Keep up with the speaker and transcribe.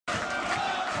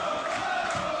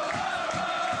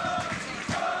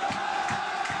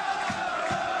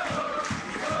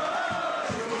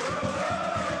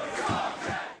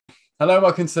Hello,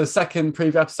 welcome to the second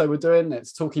preview episode we're doing.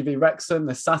 It's Torquay v Wrexham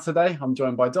this Saturday. I'm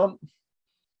joined by Dom.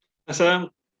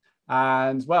 Sam.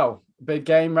 And, well, big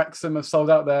game. Wrexham have sold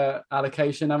out their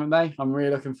allocation, haven't they? I'm really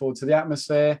looking forward to the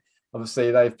atmosphere. Obviously,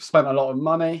 they've spent a lot of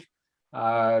money.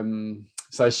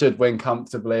 So they should win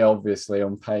comfortably, obviously,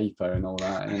 on paper and all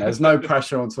that. There's no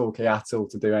pressure on Torquay at all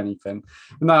to do anything.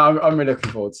 No, I'm really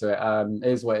looking forward to it.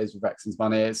 It is what it is with Wrexham's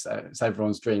money. It's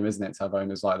everyone's dream, isn't it, to have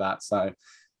owners like that? So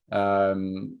I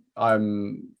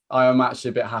am actually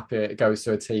a bit happy it goes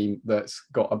to a team that's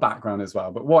got a background as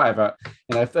well. But whatever,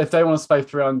 if they want to pay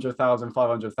 300,000,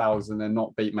 500,000 and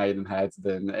not beat Maidenhead,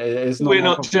 then it is not. We're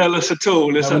not jealous at all.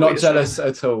 No, we're not jealous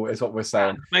at all. Is what we're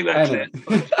saying. Make that clear.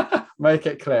 Make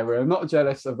it clear. We're not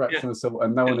jealous of Wrexham at all,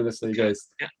 and no one in this league is.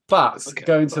 Yeah. But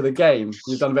going to the game,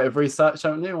 you've done a bit of research,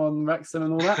 haven't you, on Wrexham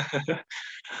and all that?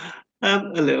 A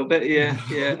little bit, yeah.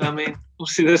 I mean,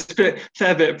 obviously there's a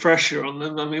fair bit of pressure on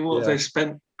them. I mean, what have they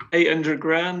spent? 800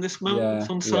 grand this month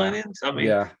on signings. I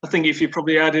mean, I think if you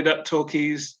probably added up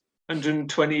Torquay's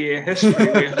 120-year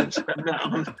history, we haven't spent that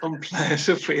on players,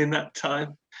 have we, in that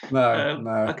time?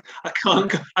 No. I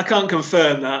can't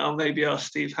confirm that. I'll maybe ask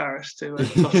Steve Harris to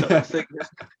toss up the figures.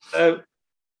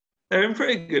 They're in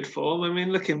pretty good form. I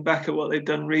mean, looking back at what they've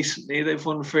done recently, they've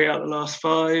won 3 out of the last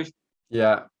 5.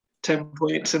 Yeah. 10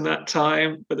 points in that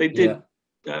time, but they did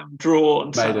draw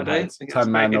on Saturday.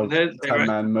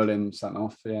 10-man Mullin sent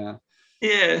off, Yeah,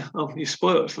 you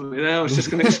spoiled it for me there. I was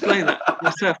just going to explain that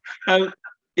myself. 1-1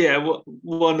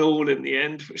 in the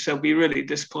end, which they'll be really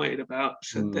disappointed about.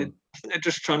 So they're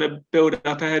just trying to build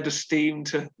up a head of steam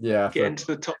to get into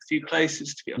the top few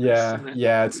places, to be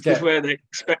honest. Which is where they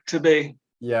expect to be.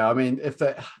 Yeah, I mean, if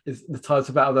the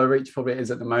title battle their reach probably is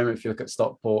at the moment, if you look at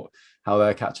Stockport, how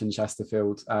they're catching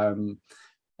Chesterfield. And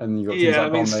you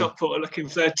got Stockport are looking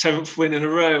for their 10th win in a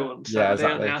row on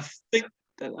Saturday. Yeah, exactly. I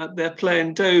think they're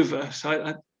playing Dover,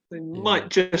 so they might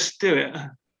just do it.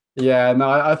 Yeah, no,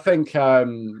 I think I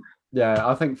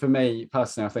think for me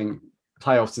personally, I think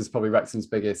playoffs is probably Wrexham's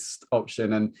biggest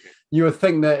option, and you would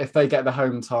think that if they get the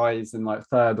home ties in like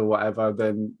 3rd or whatever,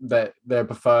 then they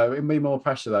prefer. It'd be more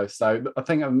pressure though, so I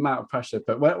think an amount of pressure.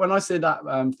 But when I see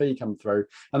that fee come through,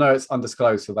 I know it's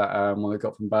undisclosed for that one they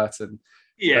got from Burton.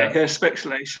 There's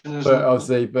speculation as well.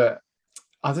 Obviously, but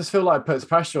I just feel like it puts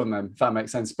pressure on them, if that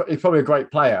makes sense. But he's probably a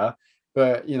great player,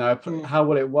 but how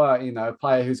will it work? A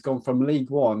player who's gone from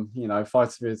League One,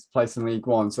 fighting for his place in League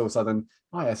One, so all of a sudden,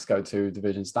 let's go 2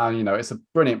 divisions down. It's a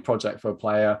brilliant project for a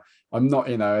player. I'm not,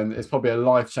 and it's probably a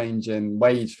life-changing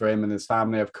wage for him and his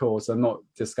family, of course. I'm not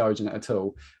discouraging it at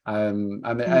all. And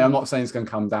I'm not saying it's going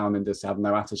to come down and just have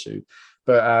no attitude.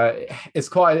 But it's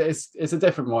a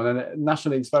different one, and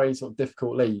National League's very sort of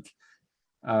difficult league.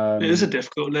 It is a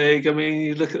difficult league. I mean,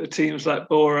 you look at the teams like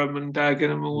Boreham and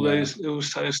Dagenham, all those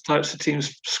types of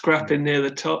teams scrapping near the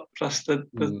top, plus the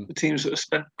teams that have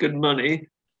spent good money.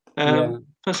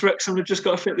 Plus, Wrexham have just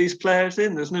got to fit these players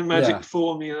in. There's no magic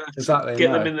formula to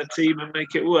get them in the team and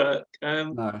make it work.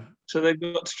 So they've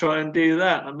got to try and do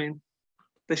that. I mean,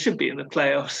 they should be in the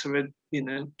playoffs.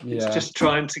 It's just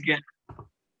trying to get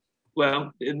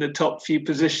in the top few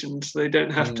positions. They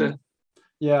don't have to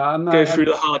go through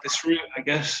the hardest route, I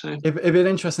guess. So. It'd be an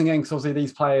interesting game because obviously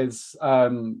these players,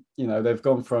 they've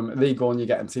gone from League One, you're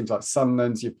getting teams like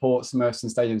Sunderland, your Portsmouth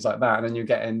and stadiums like that, and then you're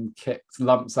getting kicked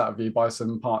lumps out of you by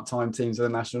some part-time teams in the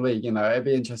National League. It'd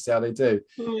be interesting how they do.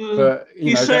 But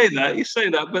you say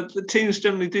that, but the teams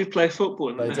generally do play football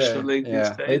in the National League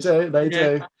these days. They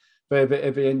do. But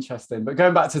it'd be interesting. But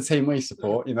going back to the team we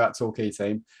support, that Torquay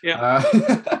team.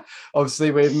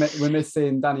 Obviously, we're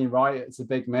missing Danny Wright. It's a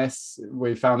big miss.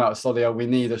 We found out Solihull we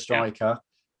need a striker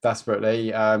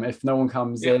desperately. If no one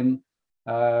comes in,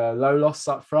 Lolos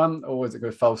up front, or is it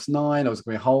going to be false 9, or is it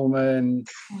going to be Holman?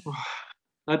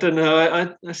 I don't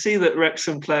know. I see that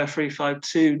Wrexham play a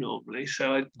 3-5-2 normally,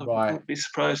 so I wouldn't be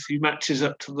surprised if he matches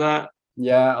up to that.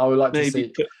 Yeah, I would like to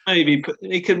see.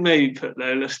 He could maybe put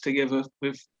Lolas together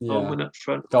with Holman up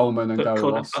front. Goldman and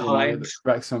Gull'S behind.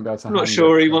 Wrexham go to. I'm not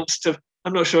sure he wants to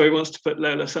put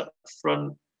Lolas up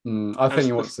front. I think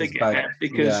he wants to play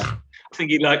because I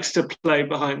think he likes to play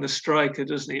behind the striker,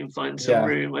 doesn't he, and find some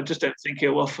room. I just don't think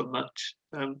he'll offer much.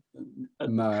 No,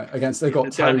 they've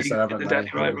got Tozer, haven't they?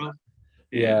 Right.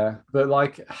 Yeah, but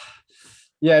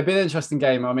it'd be an interesting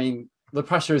game. I mean, the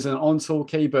pressure isn't on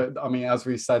Torquay, but I mean, as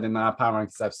we said in our Power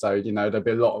Rankings episode, there'll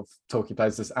be a lot of Torquay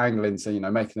players just angling to,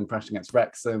 making an impression against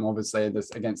Wrexham, obviously,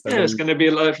 against the it's going to be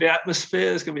a lively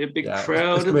atmosphere. There's going to be a big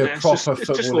crowd. It's going to be a proper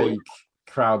football league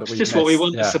crowd. It's just what we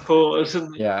want as supporters,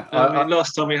 isn't it? Yeah. I mean,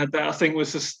 last time we had that, I think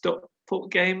was a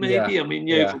Stockport game, maybe. I mean,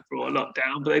 Yeovil brought a lot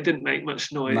down, but they didn't make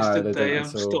much noise, did they?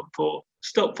 Stockport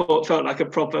Stockport felt like a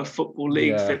proper football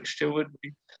league fixture, wouldn't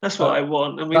we? That's what I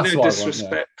want. I mean,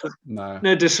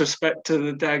 no disrespect to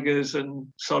the Daggers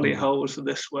and Solihull's of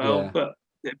this world, but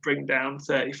they bring down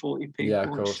 30, 40 people. Yeah, of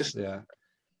course. It just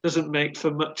doesn't make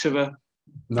for much of a.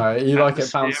 No, you like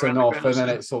it bouncing off, and then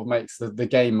it sort of makes the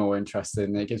game more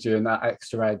interesting. It gives you that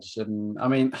extra edge, and I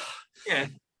mean,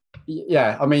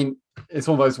 I mean, it's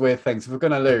one of those weird things. If we're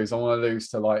going to lose, I want to lose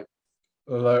to like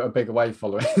a big away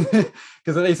following,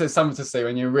 because at least it's something to see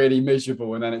when you're really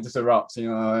miserable and then it just erupts. You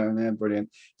know, yeah, brilliant.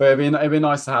 But it'd be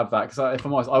nice to have that, because if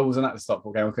I'm honest, I wasn't at the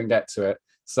Stockport game. I couldn't get to it,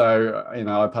 so you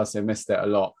know, I personally missed it a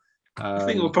lot. I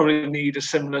think we'll probably need a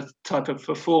similar type of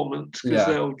performance, because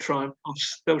they'll try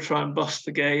and bust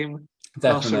the game,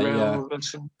 pass around with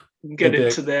us, and get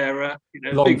it to their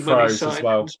long big throws money as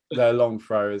well. They're long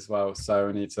throw as well, so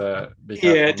we need to be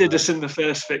careful. Yeah, it did us in the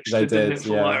first fixture, didn't it?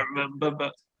 From what I remember,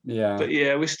 but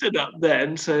we stood up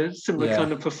then, so similar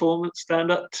kind of performance,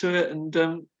 stand up to it, and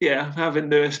having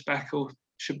Lewis back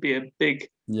should be a big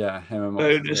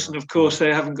bonus. And of course,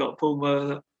 they haven't got Paul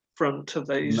Moore up front, have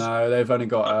they? No, they've only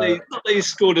got. Not that he's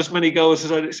scored as many goals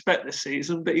as I'd expect this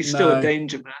season, but he's still a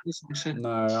danger man, isn't he? So.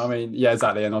 No, I mean,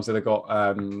 exactly. And obviously they got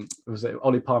was it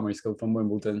Ollie Palmer? He scored from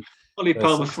Wimbledon. Ollie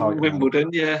Palmer from Wimbledon,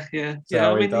 yeah.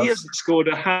 I mean, he hasn't scored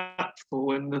a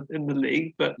hatful in the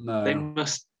league, but they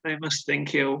must think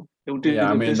he'll do.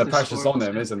 Yeah, I mean, the pressure's on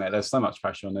him, isn't it? There's so much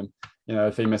pressure on him. You know,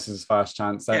 if he misses his first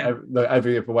chance,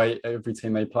 every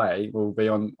team they play will be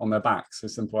on their backs.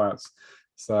 As simple as.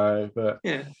 So, but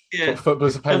what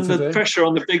football's paid and to the do. Pressure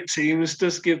on the big teams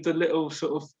does give the little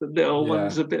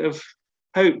ones a bit of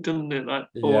hope, doesn't it? Like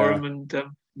Boreham and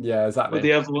exactly. Or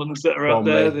the other ones that are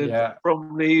Bromley, up there, the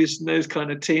Bromleys and those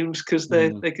kind of teams, because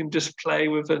they can just play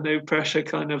with a no pressure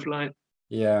kind of like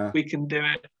we can do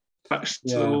it, backs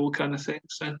to the wall kind of thing.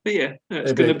 So, but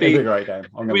it's going to be a great game.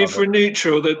 I mean, for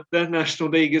neutral, the National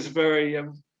League is a very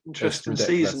interesting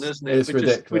season, isn't it? It's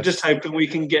ridiculous. We're just hoping we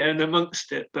can get in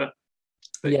amongst it, but.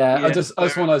 I just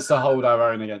want us to hold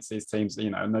our own against these teams. You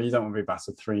know, no, you don't want to be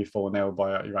battered 3-4-0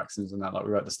 by your Wrexhams and that, like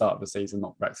we were at the start of the season,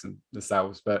 not Wrexham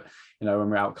themselves, but you know, when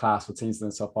we're outclassed with teams in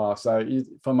the top half. So,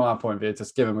 from our point of view,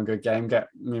 just give them a good game.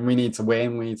 We need to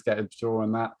win. We need to get a draw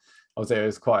on that. Obviously, it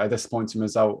was quite a disappointing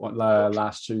result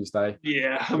last Tuesday.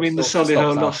 Yeah, I mean, the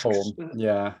Solihull lost.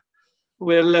 Yeah.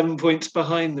 We're 11 points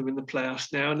behind them in the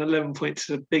playoffs now, and 11 points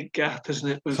is a big gap,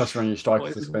 isn't it? Especially when your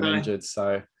strikers has been injured,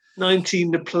 so.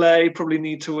 19 to play, probably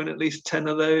need to win at least 10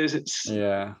 of those. It's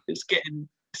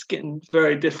getting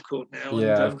very difficult now.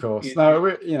 Yeah, of course.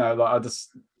 I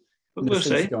just we'll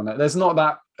see. There's not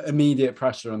that immediate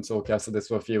pressure on Torquay. I said this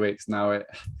for a few weeks now.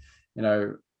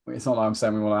 It's not like I'm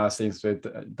saying we want our teams to be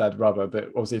dead rubber, but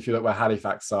obviously if you look where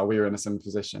Halifax are, we were in a similar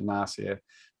position last year,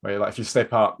 where like if you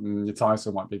slip up and your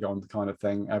title might be gone, kind of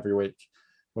thing every week.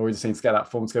 Well, we just need to get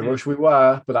that form together, which we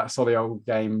were, but that Solihull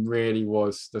game really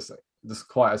was just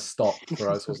quite a stop for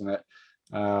us, wasn't it?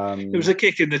 It was a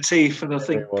kick in the teeth, and I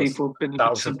think people have been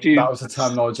subdued. That was the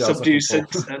terminology subdued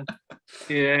since then.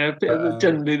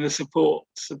 Generally the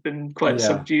supports have been quite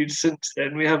subdued since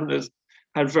then. We haven't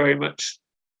had very much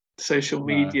social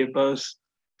media buzz.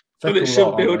 But it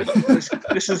should build up.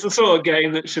 This is the sort of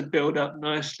game that should build up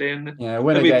nicely, and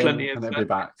win a game plenty of be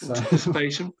back,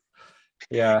 anticipation.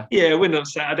 Win on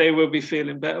Saturday, we'll be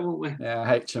feeling better, won't we? Yeah,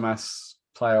 HMS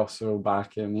playoffs are all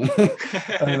back in,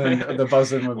 and then the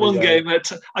buzzing will be one game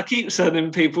at I keep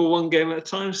sending people one game at a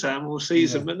time, Sam, all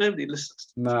season, but nobody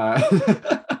listens. No.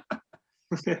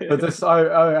 But just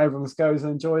everyone goes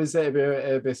and enjoys it.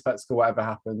 It'll be a spectacle, whatever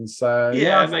happens. So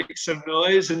make some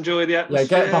noise, enjoy the atmosphere.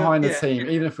 Get behind the team.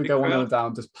 Even if we go 1-0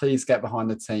 down, just please get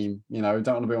behind the team. You know, we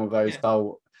don't want to be one of those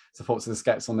dull supports that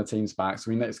gets on the team's backs.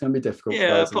 We know it's going to be difficult.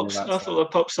 I thought the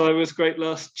pop side was great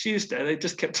last Tuesday. They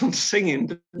just kept on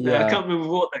singing. I can't remember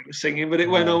what they were singing, but it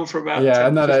went on for about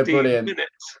 10, they were brilliant.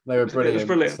 Minutes. They were brilliant. It was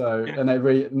brilliant. So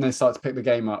and they start to pick the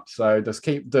game up. So just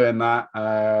keep doing that.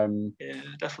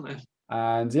 Definitely.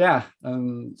 And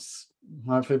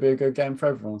hopefully be a good game for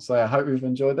everyone. So I hope you've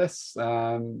enjoyed this.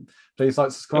 Please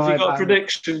like, subscribe. Have you got a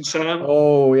prediction, Sam?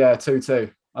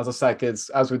 2-2. As I said, kids,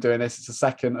 as we're doing this, it's the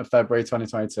 2nd of February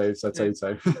 2022, so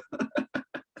 2-2.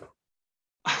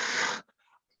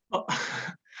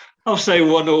 I'll say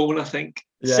 1-1, I think.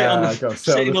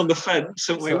 Sitting on the fence,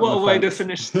 aren't we? What a way to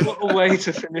finish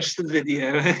the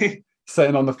video, eh?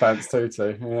 Sitting on the fence,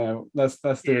 2-2. Yeah, let's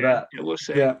do that. Yeah, we'll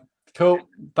see. Yeah, cool.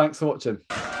 Thanks for watching.